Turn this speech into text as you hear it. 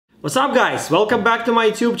What's up guys, welcome back to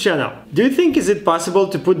my YouTube channel. Do you think is it possible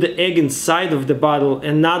to put the egg inside of the bottle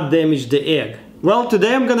and not damage the egg? Well,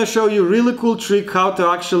 today I'm gonna show you a really cool trick how to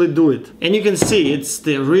actually do it. And you can see it's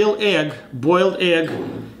the real egg, boiled egg,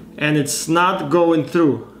 and it's not going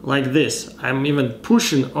through like this. I'm even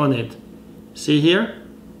pushing on it. See here?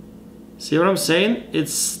 See what I'm saying?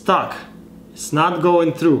 It's stuck. It's not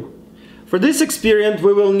going through. For this experiment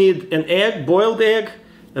we will need an egg, boiled egg,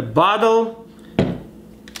 a bottle,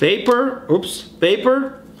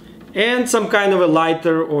 paper, and some kind of a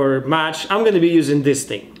lighter or match. I'm gonna be using this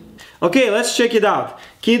thing. Okay, let's check it out.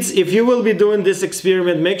 Kids, if you will be doing this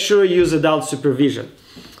experiment, make sure you use adult supervision.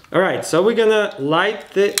 Alright, so we're gonna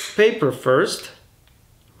light the paper first,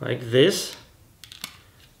 like this,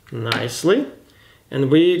 nicely. And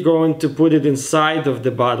we're going to put it inside of the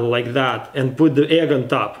bottle like that and put the egg on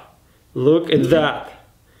top. Look at that.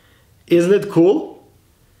 Isn't it cool?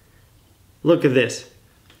 Look at this.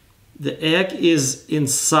 The egg is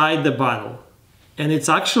inside the bottle and it's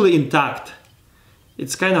actually intact.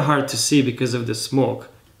 It's kind of hard to see because of the smoke.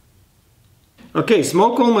 Okay,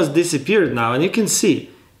 smoke almost disappeared now and you can see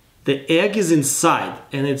the egg is inside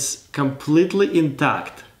and it's completely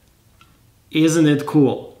intact. Isn't it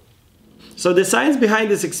cool? So the science behind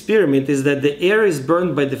this experiment is that the air is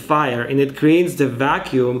burned by the fire and it creates the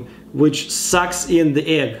vacuum which sucks in the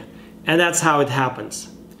egg, and that's how it happens.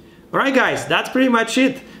 Alright guys, that's pretty much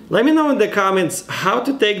it. Let me know in the comments how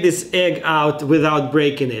to take this egg out without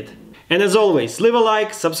breaking it. And as always, leave a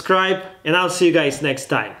like, subscribe, and I'll see you guys next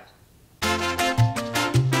time.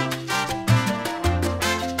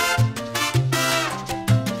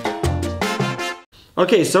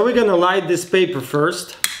 Okay, so we're gonna light this paper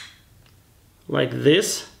first, like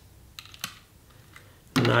this,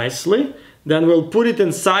 nicely. Then we'll put it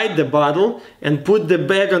inside the bottle and put the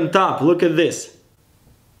bag on top. Look at this.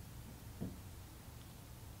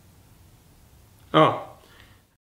 Oh,